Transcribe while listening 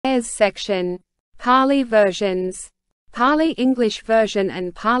Nikaya's section. Pali versions. Pali English version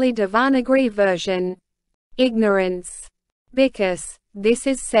and Pali Devanagari version. Ignorance. Because, this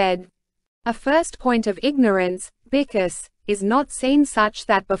is said. A first point of ignorance, because, is not seen such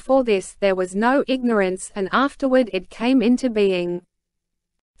that before this there was no ignorance and afterward it came into being.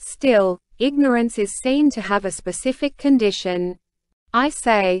 Still, ignorance is seen to have a specific condition. I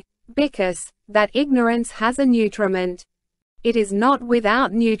say, because, that ignorance has a nutriment. It is not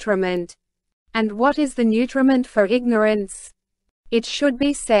without nutriment. And what is the nutriment for ignorance? It should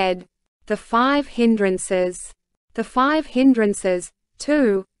be said, the 5 hindrances. The 5 hindrances,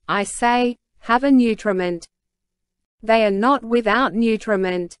 too, I say, have a nutriment. They are not without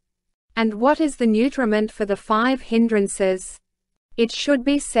nutriment. And what is the nutriment for the 5 hindrances? It should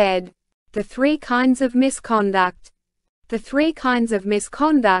be said, the 3 kinds of misconduct. The 3 kinds of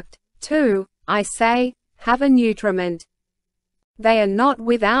misconduct, too, I say, have a nutriment. They are not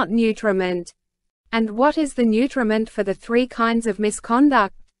without nutriment. And what is the nutriment for the 3 kinds of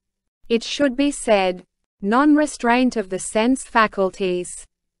misconduct? It should be said, non-restraint of the sense faculties.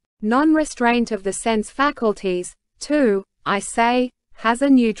 Non-restraint of the sense faculties, too, I say, has a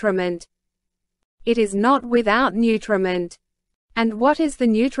nutriment. It is not without nutriment. And what is the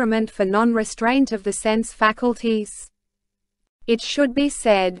nutriment for non-restraint of the sense faculties? It should be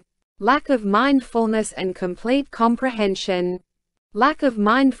said, lack of mindfulness and complete comprehension. Lack of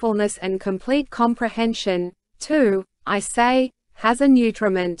mindfulness and complete comprehension, too, I say, has a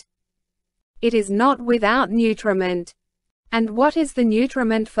nutriment. It is not without nutriment. And what is the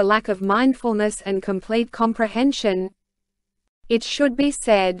nutriment for lack of mindfulness and complete comprehension? It should be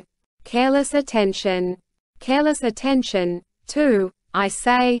said, careless attention. Careless attention, too, I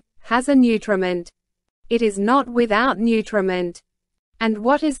say, has a nutriment. It is not without nutriment. And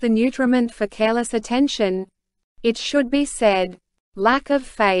what is the nutriment for careless attention? It should be said, lack of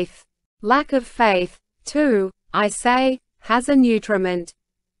faith. Lack of faith, too, I say, has a nutriment.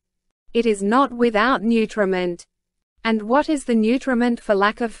 It is not without nutriment. And what is the nutriment for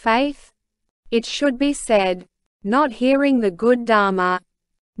lack of faith? It should be said, not hearing the good dharma.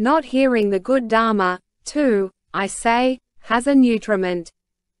 Not hearing the good dharma, too, I say, has a nutriment.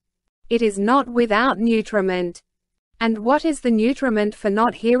 It is not without nutriment. And what is the nutriment for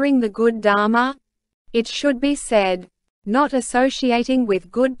not hearing the good dharma? It should be said, not associating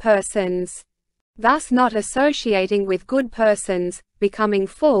with good persons. Thus not associating with good persons, becoming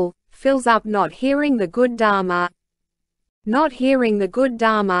full, fills up not hearing the good dharma. Not hearing the good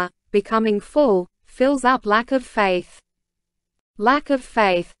dharma, becoming full, fills up lack of faith. Lack of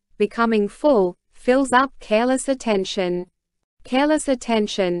faith, becoming full, fills up careless attention. Careless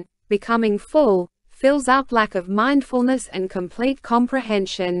attention, becoming full, fills up lack of mindfulness and complete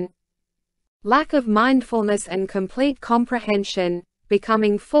comprehension. Lack of mindfulness and complete comprehension,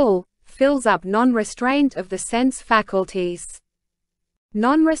 becoming full, fills up non-restraint of the sense faculties.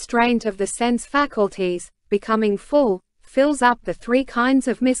 Non-restraint of the sense faculties, becoming full, fills up the 3 kinds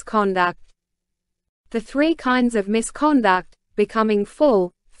of misconduct. The 3 kinds of misconduct, becoming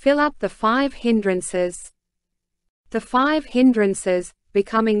full, fill up the 5 hindrances. The 5 hindrances,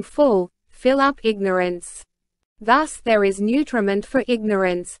 becoming full, fill up ignorance. Thus there is nutriment for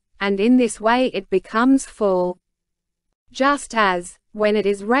ignorance, and in this way it becomes full. Just as, when it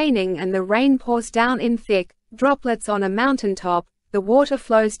is raining and the rain pours down in thick droplets on a mountaintop, the water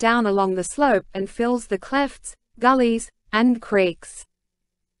flows down along the slope and fills the clefts, gullies, and creeks.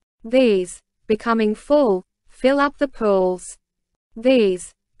 These, becoming full, fill up the pools.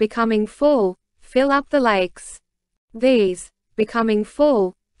 These, becoming full, fill up the lakes. These, becoming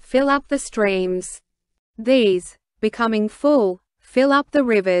full, fill up the streams. These, becoming full, fill up the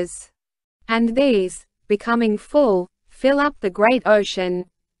rivers. And these, becoming full, fill up the great ocean.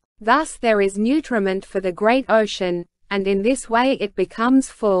 Thus there is nutriment for the great ocean, and in this way it becomes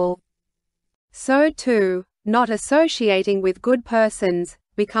full. So too, not associating with good persons,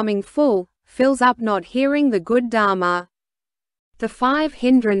 becoming full, fills up not hearing the good dharma. The 5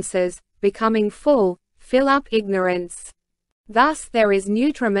 hindrances, becoming full, fill up ignorance. Thus there is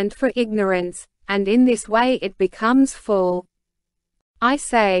nutriment for ignorance, and in this way it becomes full. I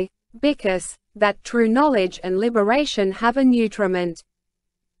say, because, that true knowledge and liberation have a nutriment.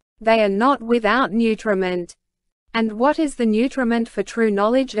 They are not without nutriment. And what is the nutriment for true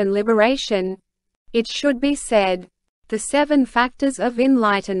knowledge and liberation? It should be said, the 7 factors of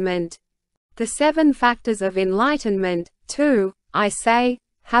enlightenment. The 7 factors of enlightenment, too, I say,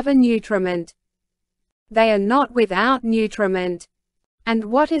 have a nutriment. They are not without nutriment. And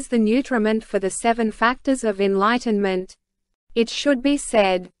what is the nutriment for the 7 factors of enlightenment? It should be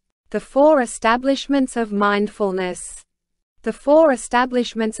said, the 4 establishments of mindfulness. The four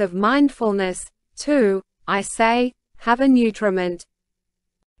establishments of mindfulness, too, I say, have a nutriment.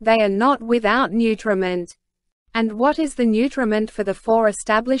 They are not without nutriment. And what is the nutriment for the four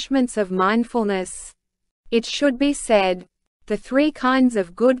establishments of mindfulness? It should be said, the three kinds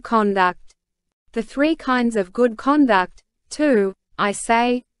of good conduct. The three kinds of good conduct, too, I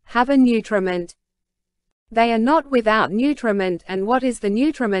say, have a nutriment. They are not without nutriment. And what is the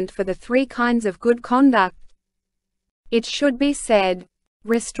nutriment for the three kinds of good conduct? It should be said,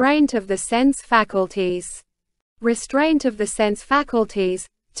 restraint of the sense faculties. Restraint of the sense faculties,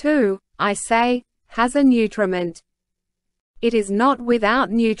 too, I say, has a nutriment. It is not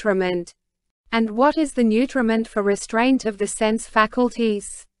without nutriment. And what is the nutriment for restraint of the sense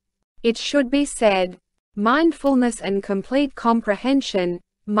faculties? It should be said, mindfulness and complete comprehension.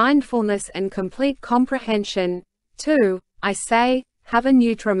 Mindfulness and complete comprehension, too, I say, have a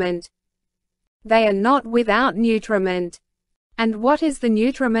nutriment. They are not without nutriment. And what is the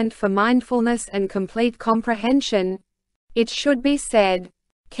nutriment for mindfulness and complete comprehension? It should be said,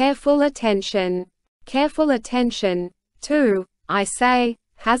 careful attention. Careful attention, too, I say,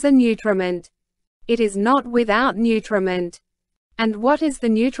 has a nutriment. It is not without nutriment. And what is the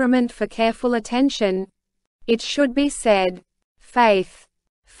nutriment for careful attention? It should be said, faith.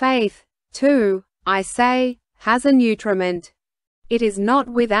 Faith, too, I say, has a nutriment. It is not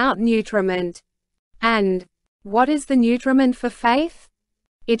without nutriment. And what is the nutriment for faith?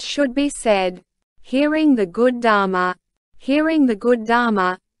 It should be said, hearing the good dharma. Hearing the good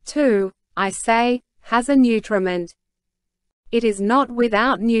dharma, too, I say, has a nutriment. It is not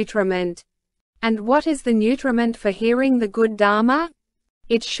without nutriment. And what is the nutriment for hearing the good dharma?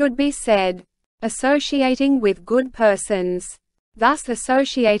 It should be said, associating with good persons. Thus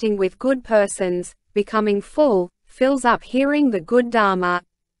associating with good persons, becoming full, fills up hearing the good dharma.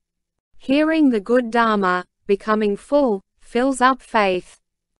 Hearing the good dharma, becoming full, fills up faith.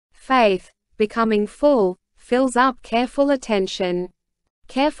 Faith, becoming full, fills up careful attention.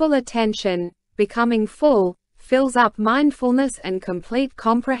 Careful attention, becoming full, fills up mindfulness and complete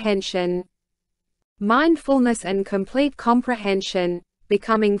comprehension. Mindfulness and complete comprehension,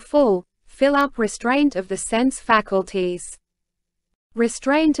 becoming full, fill up restraint of the sense faculties.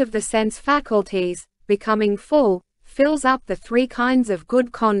 Restraint of the sense faculties, becoming full, fills up the three kinds of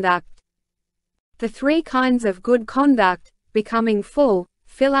good conduct. The three kinds of good conduct, becoming full,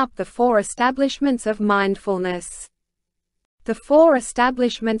 fill up the four establishments of mindfulness. The four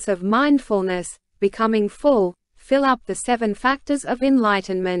establishments of mindfulness, becoming full, fill up the seven factors of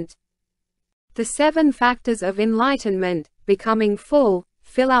enlightenment. The seven factors of enlightenment, becoming full,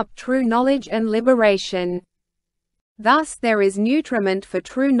 fill up true knowledge and liberation. Thus there is nutriment for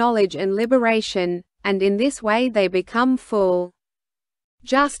true knowledge and liberation, and in this way they become full.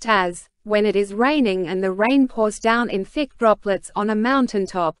 Just as, when it is raining and the rain pours down in thick droplets on a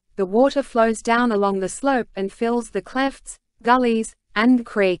mountaintop, the water flows down along the slope and fills the clefts, gullies, and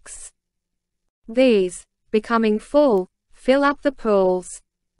creeks. These, becoming full, fill up the pools.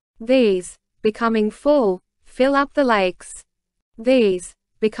 These, becoming full, fill up the lakes. These,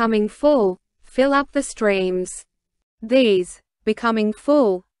 becoming full, fill up the streams. These, becoming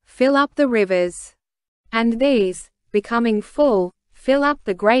full, fill up the rivers. And these, becoming full, fill up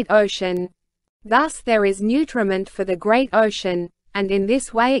the great ocean. Thus there is nutriment for the great ocean, and in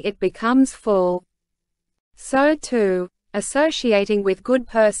this way it becomes full. So too, associating with good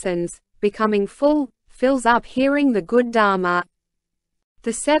persons, becoming full, fills up hearing the good dharma.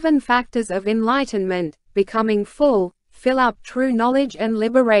 The seven factors of enlightenment, becoming full, fill up true knowledge and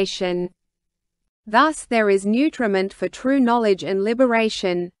liberation. Thus there is nutriment for true knowledge and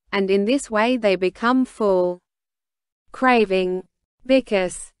liberation, and in this way they become full. Craving.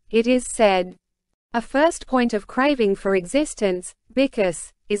 Because, it is said, a first point of craving for existence,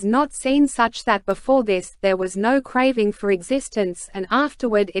 because, is not seen such that before this there was no craving for existence and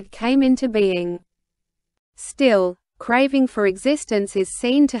afterward it came into being. Still, craving for existence is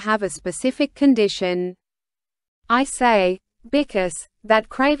seen to have a specific condition. I say, because, that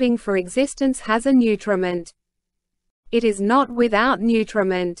craving for existence has a nutriment. It is not without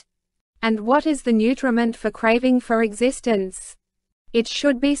nutriment. And what is the nutriment for craving for existence? It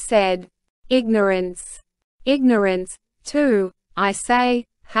should be said, ignorance. Ignorance, too, I say,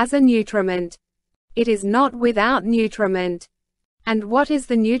 has a nutriment. It is not without nutriment. And what is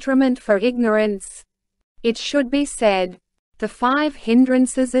the nutriment for ignorance? It should be said, the five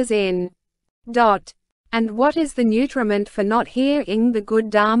hindrances as in. And what is the nutriment for not hearing the good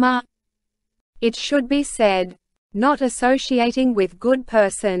dharma? It should be said, not associating with good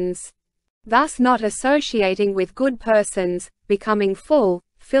persons. Thus not associating with good persons, becoming full,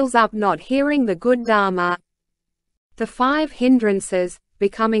 fills up not hearing the good dharma. The 5 hindrances,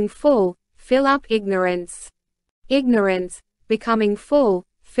 becoming full, fill up ignorance. Ignorance, becoming full,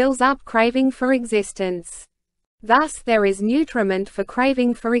 fills up craving for existence. Thus there is nutriment for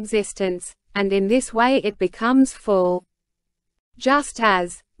craving for existence, and in this way it becomes full. Just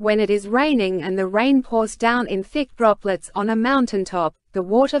as, when it is raining and the rain pours down in thick droplets on a mountaintop, the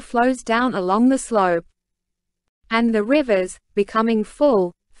water flows down along the slope. And the rivers, becoming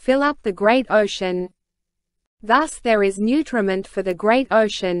full, fill up the great ocean. Thus there is nutriment for the great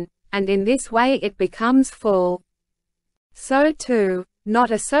ocean, and in this way it becomes full. So too, not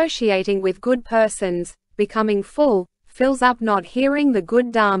associating with good persons, becoming full, fills up not hearing the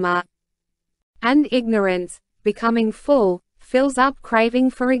good dharma. And ignorance, becoming full, fills up craving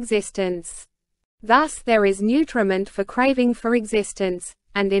for existence. Thus there is nutriment for craving for existence,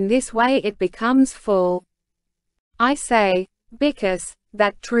 and in this way it becomes full. I say, Bhikkhus,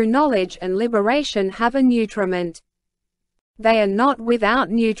 that true knowledge and liberation have a nutriment. They are not without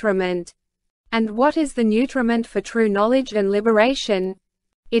nutriment. And what is the nutriment for true knowledge and liberation?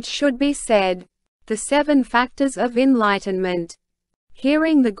 It should be said, the 7 factors of enlightenment.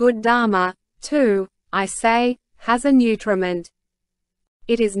 Hearing the good dharma, too, I say, has a nutriment.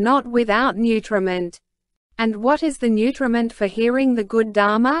 It is not without nutriment. And what is the nutriment for hearing the good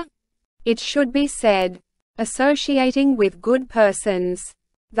dharma? It should be said, associating with good persons.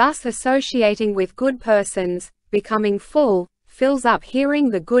 Thus associating with good persons, becoming full, fills up hearing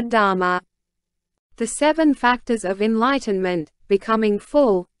the good dharma. The 7 factors of enlightenment, becoming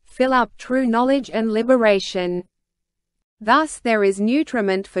full, fill up true knowledge and liberation. Thus there is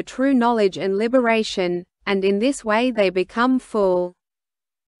nutriment for true knowledge and liberation, and in this way they become full.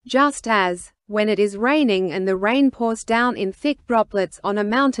 Just as, when it is raining and the rain pours down in thick droplets on a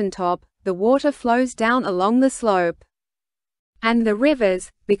mountaintop, the water flows down along the slope. And the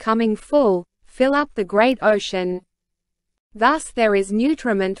rivers, becoming full, fill up the great ocean. Thus there is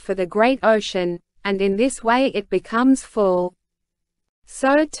nutriment for the great ocean, and in this way it becomes full.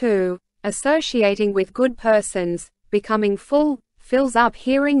 So too, associating with good persons, becoming full, fills up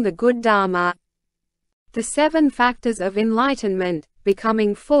hearing the good dharma. The 7 factors of enlightenment,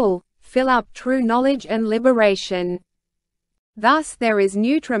 becoming full, fill up true knowledge and liberation. Thus there is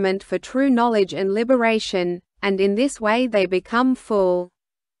nutriment for true knowledge and liberation, and in this way they become full.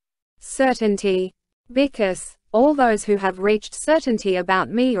 Certainty. Bhikkhus, all those who have reached certainty about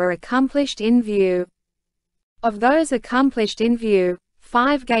me are accomplished in view. Of those accomplished in view,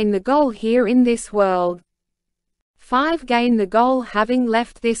 5 gain the goal here in this world. 5 gain the goal having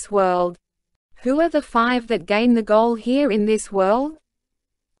left this world. Who are the 5 that gain the goal here in this world?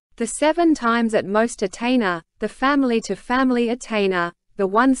 The 7 times at most attainer, the family-to-family attainer, the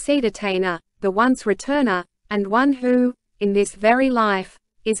one-seed attainer, the once returner, and one who, in this very life,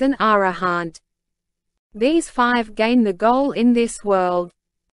 is an arahant. These 5 gain the goal in this world.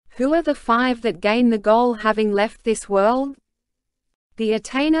 Who are the 5 that gain the goal having left this world? The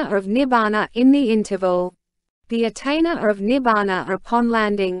attainer of nibbana in the interval. The attainer of nibbana upon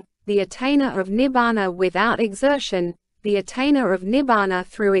landing, the attainer of nibbana without exertion, the attainer of nibbana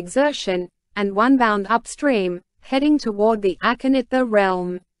through exertion, and one bound upstream, heading toward the akanitha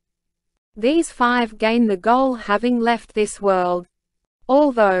realm. These 5 gain the goal having left this world.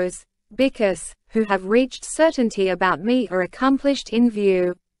 All those, Bhikkhus, who have reached certainty about me are accomplished in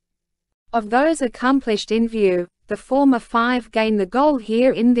view. Of those accomplished in view, the former 5 gain the goal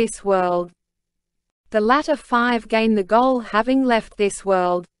here in this world. The latter 5 gain the goal having left this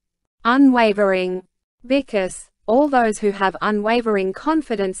world. Unwavering. Bhikkhus, all those who have unwavering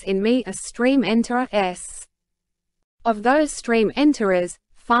confidence in me are stream enterers. Of those stream enterers,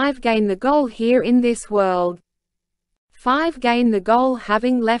 5 gain the goal here in this world. 5 gain the goal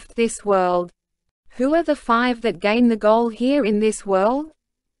having left this world. Who are the 5 that gain the goal here in this world?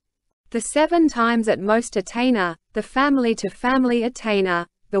 The 7 times at most attainer, the family-to-family attainer,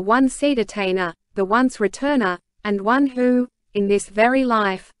 the one-seed attainer, the once returner, and one who, in this very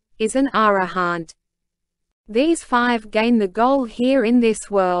life, is an arahant. These 5 gain the goal here in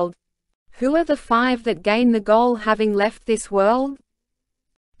this world. Who are the 5 that gain the goal having left this world?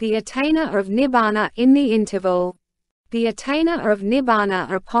 The attainer of nibbana in the interval. The attainer of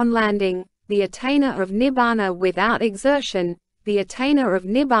nibbana upon landing, the attainer of nibbana without exertion, the attainer of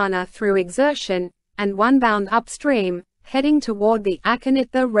nibbana through exertion, and one bound upstream, heading toward the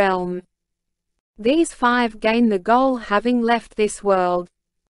akanitha realm. These 5 gain the goal having left this world.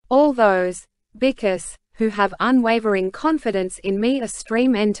 All those, Bhikkhus, who have unwavering confidence in me are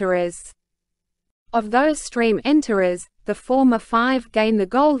stream enterers. Of those stream enterers, the former 5 gain the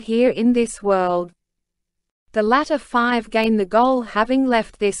goal here in this world. The latter 5 gain the goal having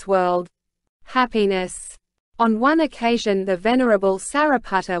left this world. Happiness. On one occasion the Venerable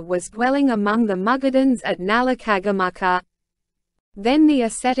Sariputta was dwelling among the Magadhans at Nalakagamukha. Then the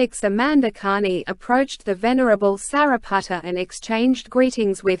ascetic Samandakani approached the Venerable Sariputta and exchanged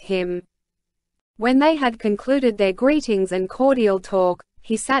greetings with him. When they had concluded their greetings and cordial talk,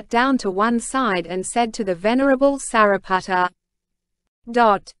 he sat down to one side and said to the Venerable Sariputta,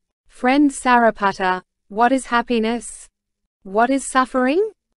 "Friend Sariputta, what is happiness? What is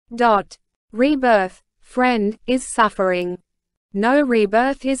suffering? Rebirth, friend, is suffering. No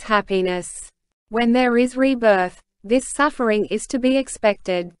rebirth is happiness. When there is rebirth, this suffering is to be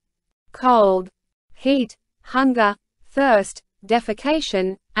expected. Cold, heat, hunger, thirst,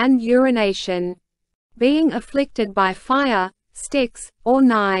 defecation, and urination. Being afflicted by fire, sticks, or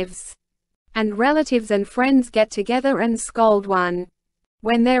knives. And relatives and friends get together and scold one.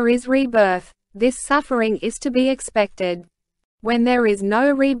 When there is rebirth, this suffering is to be expected. When there is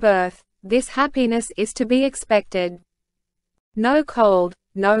no rebirth, this happiness is to be expected. No cold,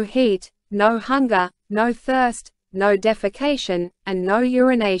 no heat, no hunger, no thirst, no defecation, and no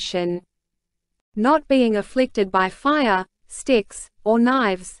urination. Not being afflicted by fire, sticks, or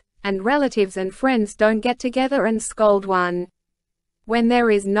knives, and relatives and friends don't get together and scold one. When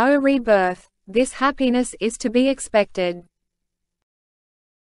there is no rebirth, this happiness is to be expected.